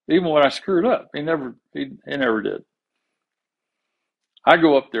 Even when I screwed up, he never did. I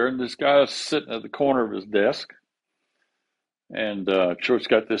go up there, and this guy is sitting at the corner of his desk. And Truett's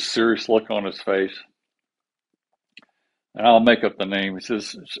got this serious look on his face. And I'll make up the name. He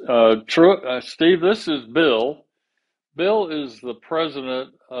says, Steve, this is Bill. Bill is the president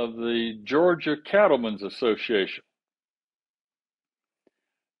of the Georgia Cattlemen's Association.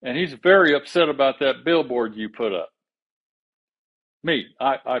 And he's very upset about that billboard you put up.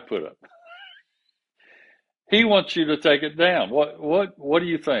 I put up. He wants you to take it down. What do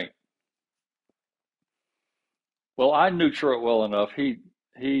you think? Well, I knew Truett well enough. He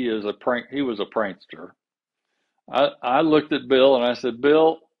was a prankster. I looked at Bill and I said,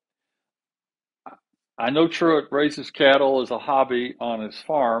 Bill, I know Truett raises cattle as a hobby on his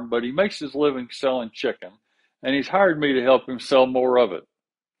farm, but he makes his living selling chicken, and he's hired me to help him sell more of it.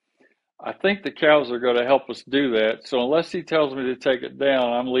 I think the cows are going to help us do that, so unless he tells me to take it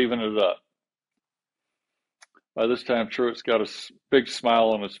down, I'm leaving it up. By this time, Truett's got a big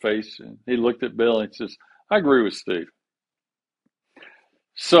smile on his face, and he looked at Bill and he says, I agree with Steve.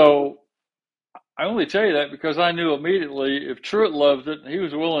 So I only tell you that because I knew immediately if Truett loved it, he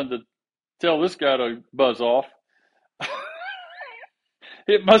was willing to tell this guy to buzz off.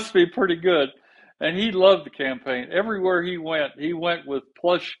 It must be pretty good. And he loved the campaign. Everywhere he went with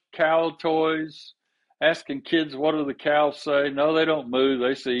plush cow toys, asking kids, what do the cows say? No, they don't moo.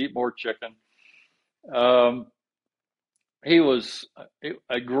 They say eat more chicken. He was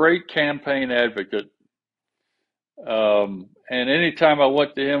a great campaign advocate. And anytime I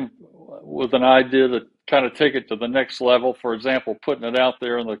went to him with an idea to kind of take it to the next level, for example, putting it out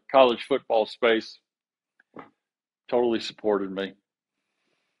there in the college football space, totally supported me.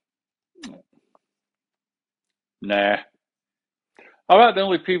 Nah. How about the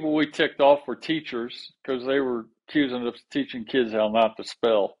only people we ticked off were teachers because they were accusing us of teaching kids how not to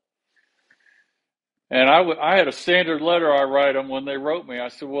spell. And I had a standard letter I write them when they wrote me. I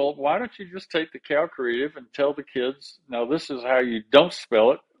said, well, why don't you just take the cow creative and tell the kids, now this is how you don't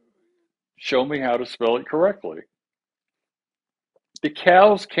spell it. Show me how to spell it correctly. The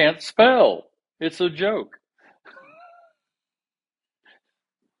cows can't spell. It's a joke.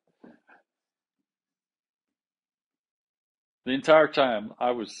 The entire time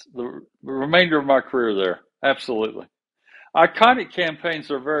the remainder of my career there. Absolutely. Iconic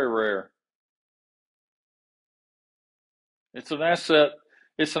campaigns are very rare. It's an asset.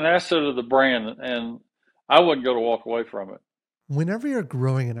 It's an asset of the brand, and I wouldn't go to walk away from it. Whenever you're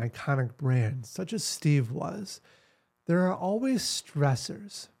growing an iconic brand, such as Steve was, there are always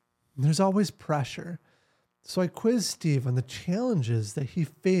stressors. There's always pressure. So I quizzed Steve on the challenges that he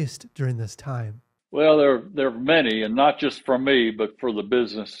faced during this time. Well, there are many, and not just from me, but for the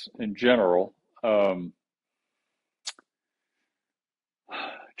business in general.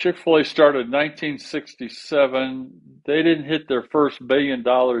 Chick-fil-A started in 1967. They didn't hit their first $1 billion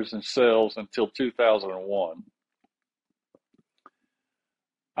in sales until 2001.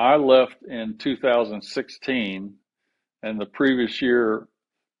 I left in 2016, and the previous year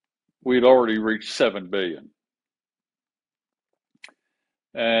we'd already reached $7 billion.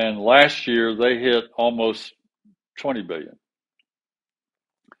 And last year they hit almost $20 billion.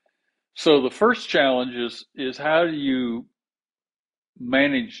 So the first challenge is how do you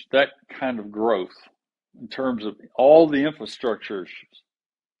manage that kind of growth in terms of all the infrastructure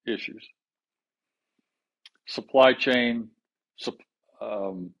issues, supply chain,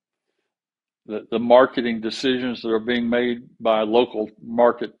 um, the marketing decisions that are being made by local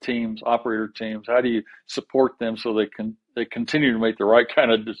market teams, operator teams? How do you support them so they continue to make the right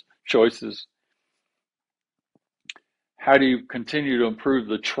kind of choices? How do you continue to improve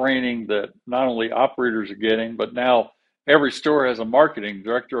the training that not only operators are getting, but now every store has a marketing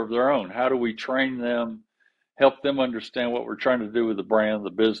director of their own? How do we train them, help them understand what we're trying to do with the brand,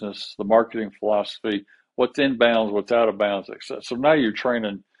 the business, the marketing philosophy, what's in bounds, what's out of bounds, etc. So now you're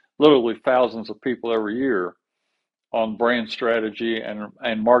training literally thousands of people every year on brand strategy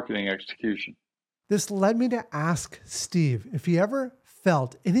and marketing execution. This led me to ask Steve if he ever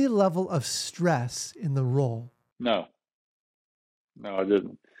felt any level of stress in the role. No, I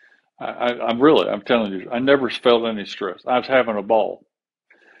didn't. I'm telling you, I never felt any stress. I was having a ball.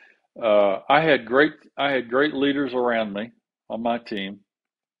 I had great leaders around me on my team.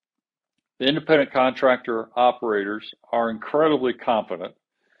 The independent contractor operators are incredibly competent.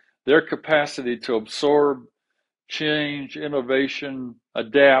 Their capacity to absorb change, innovation,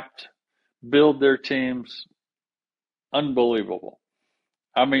 adapt, build their teams, unbelievable.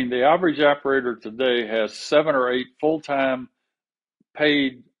 I mean, the average operator today has 7 or 8 full-time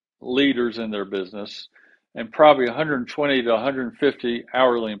paid leaders in their business and probably 120 to 150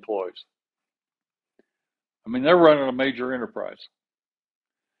 hourly employees. I mean, they're running a major enterprise.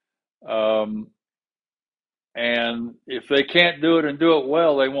 And if they can't do it and do it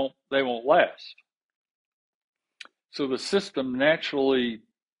well, they won't last. So the system naturally,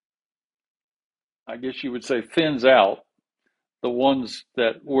 I guess you would say, thins out the ones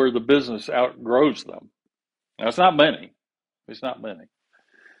that where the business outgrows them. Now, it's not many.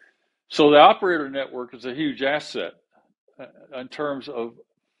 So the operator network is a huge asset in terms of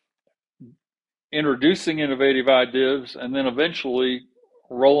introducing innovative ideas and then eventually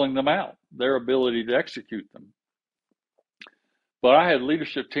rolling them out, their ability to execute them. But I had a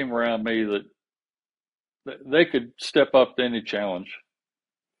leadership team around me that they could step up to any challenge.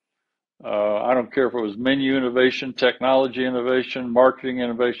 I don't care if it was menu innovation, technology innovation, marketing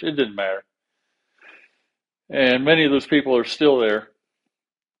innovation, it didn't matter. And many of those people are still there.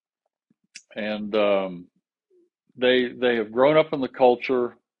 And they have grown up in the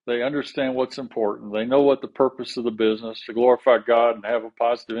culture. They understand what's important. They know what the purpose of the business, to glorify God and have a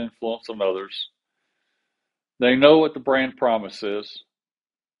positive influence on others. They know what the brand promise is.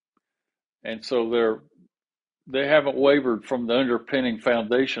 And so they haven't wavered from the underpinning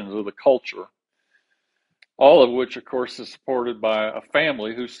foundations of the culture, all of which, of course, is supported by a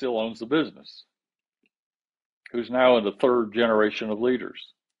family who still owns the business, who's now in the 3rd generation of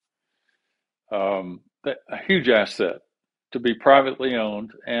leaders. A huge asset to be privately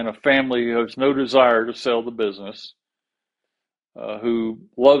owned, and a family who has no desire to sell the business, who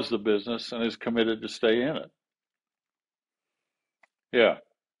loves the business and is committed to stay in it. Yeah.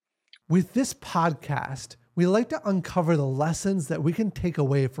 With this podcast, we like to uncover the lessons that we can take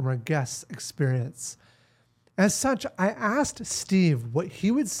away from our guests' experience. As such, I asked Steve what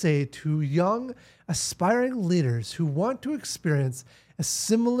he would say to young, aspiring leaders who want to experience a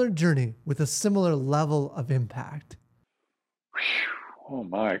similar journey with a similar level of impact. Oh,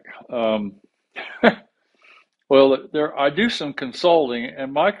 Mike. Well, I do some consulting,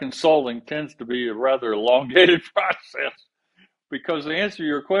 and my consulting tends to be a rather elongated process because the answer to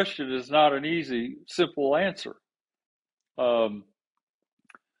your question is not an easy, simple answer. I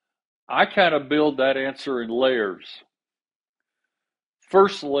kind of build that answer in layers.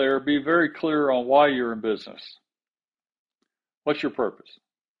 First layer, be very clear on why you're in business. What's your purpose?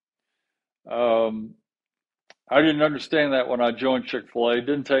 I didn't understand that when I joined Chick-fil-A. It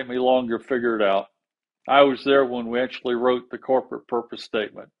didn't take me long to figure it out. I was there when we actually wrote the corporate purpose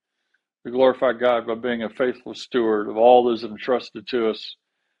statement. To glorify God by being a faithful steward of all that is entrusted to us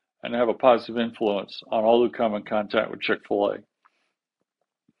and have a positive influence on all who come in contact with Chick-fil-A.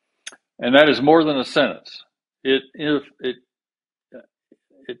 And that is more than a sentence. How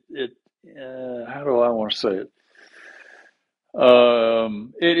do I want to say it?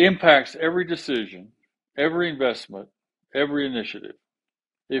 It impacts every decision, every investment, every initiative.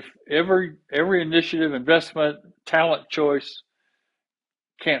 If every initiative, investment, talent choice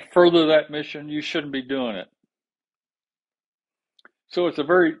can't further that mission, you shouldn't be doing it. So it's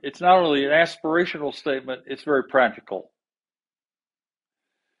not only an aspirational statement, it's very practical.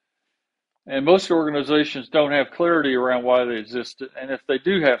 And most organizations don't have clarity around why they exist. And if they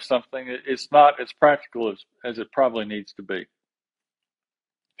do have something, it's not as practical as it probably needs to be.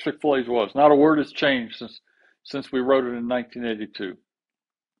 Chick-fil-A's was. Not a word has changed since we wrote it in 1982.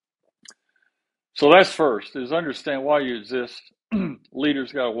 So that's first, is understand why you exist.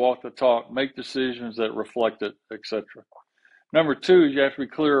 Leaders got to walk the talk, make decisions that reflect it, etc. Number two is you have to be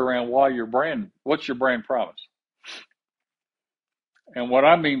clear around what's your brand promise? And what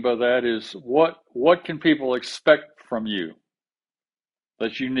I mean by that is what can people expect from you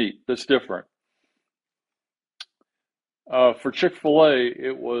that's unique, that's different? For Chick-fil-A,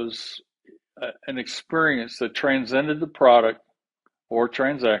 it was an experience that transcended the product or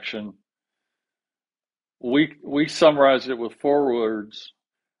transaction. We summarized it with four words.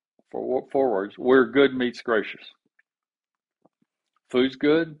 Where good meets gracious. Food's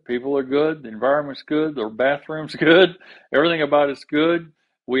good, people are good, the environment's good, the bathroom's good, everything about it's good.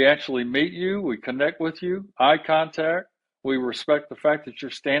 We actually meet you, we connect with you, eye contact. We respect the fact that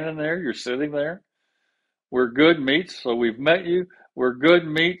you're standing there, you're sitting there. Where good meets, so we've met you. Where good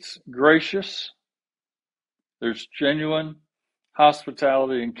meets gracious, there's genuine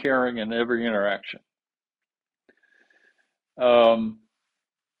hospitality and caring in every interaction.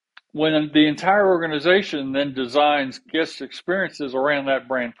 When the entire organization then designs guest experiences around that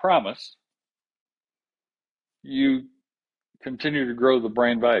brand promise, you continue to grow the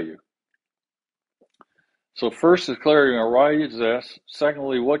brand value. So first is clarity on why you exist.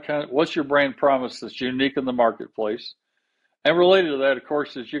 Secondly, what's your brand promise that's unique in the marketplace? And related to that, of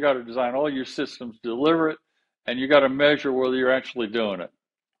course, is you got to design all your systems to deliver it, and you got to measure whether you're actually doing it.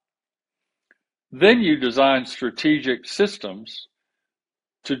 Then you design strategic systems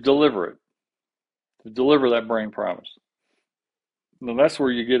to deliver it, to deliver that brand promise. Now that's where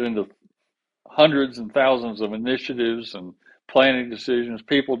you get into hundreds and thousands of initiatives and planning decisions,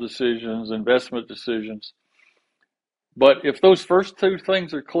 people decisions, investment decisions. But if those first two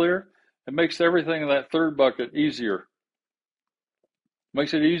things are clear, it makes everything in that third bucket easier. It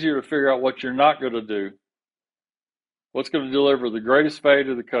makes it easier to figure out what you're not going to do, what's going to deliver the greatest value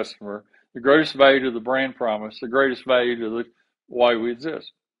to the customer, the greatest value to the brand promise, the greatest value to the why we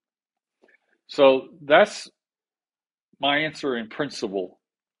exist. So that's my answer in principle.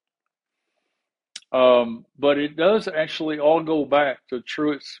 But it does actually all go back to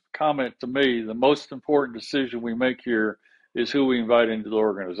Truett's comment to me. The most important decision we make here is who we invite into the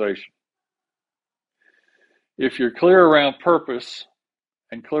organization. If you're clear around purpose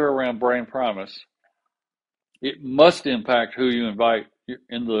and clear around brand promise, it must impact who you invite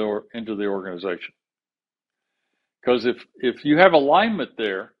into the organization. Because if you have alignment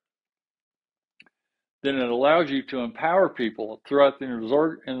there, then it allows you to empower people throughout the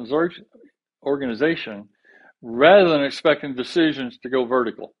organization rather than expecting decisions to go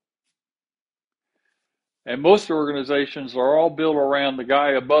vertical. And most organizations are all built around the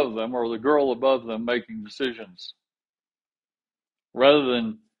guy above them or the girl above them making decisions, rather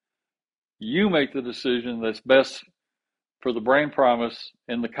than you make the decision that's best for the brand promise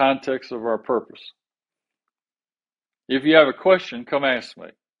in the context of our purpose. If you have a question, come ask me.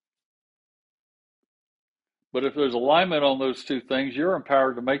 But if there's alignment on those two things, you're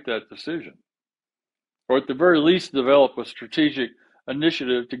empowered to make that decision. Or at the very least, develop a strategic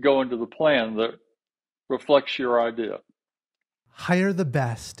initiative to go into the plan that reflects your idea. Hire the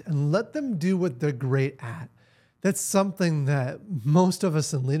best and let them do what they're great at. That's something that most of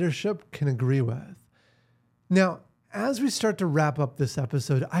us in leadership can agree with. Now, as we start to wrap up this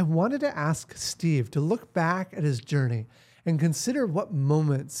episode, I wanted to ask Steve to look back at his journey and consider what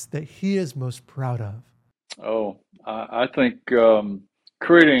moments that he is most proud of. I think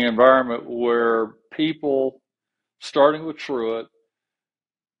creating an environment where people, starting with Truett,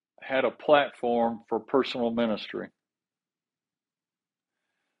 had a platform for personal ministry.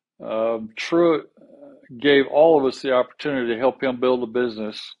 Truett gave all of us the opportunity to help him build a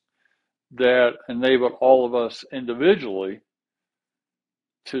business that enabled all of us individually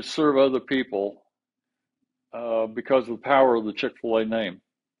to serve other people because of the power of the Chick-fil-A name,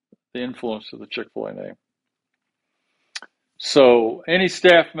 the influence of the Chick-fil-A name. So any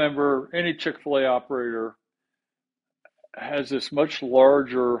staff member, any Chick-fil-A operator has this much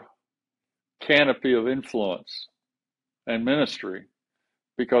larger canopy of influence and ministry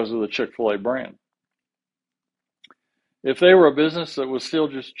because of the Chick-fil-A brand. If they were a business that was still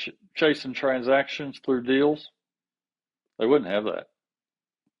just chasing transactions through deals, they wouldn't have that.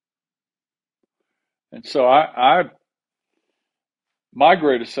 And so my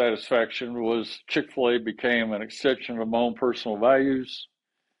greatest satisfaction was Chick-fil-A became an extension of my own personal values.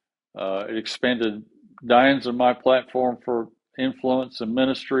 It expanded Diane's and my platform for influence and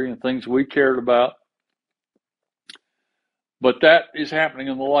ministry and things we cared about. But that is happening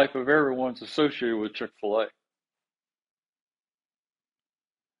in the life of everyone that's associated with Chick-fil-A.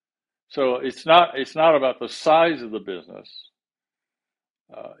 So it's not about the size of the business.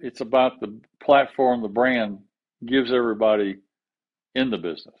 It's about the platform the brand gives everybody in the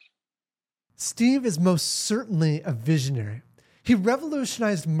business. Steve is most certainly a visionary. He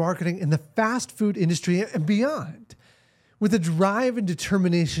revolutionized marketing in the fast food industry and beyond. With a drive and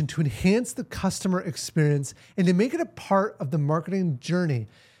determination to enhance the customer experience and to make it a part of the marketing journey,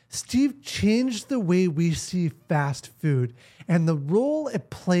 Steve changed the way we see fast food and the role it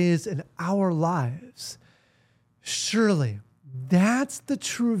plays in our lives. Surely, that's the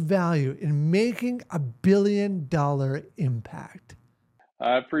true value in making a billion-dollar impact.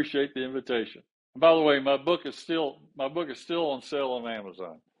 I appreciate the invitation. By the way, my book is still on sale on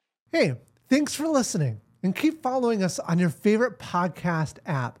Amazon. Hey, thanks for listening, and keep following us on your favorite podcast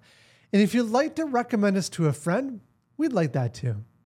app. And if you'd like to recommend us to a friend, we'd like that too.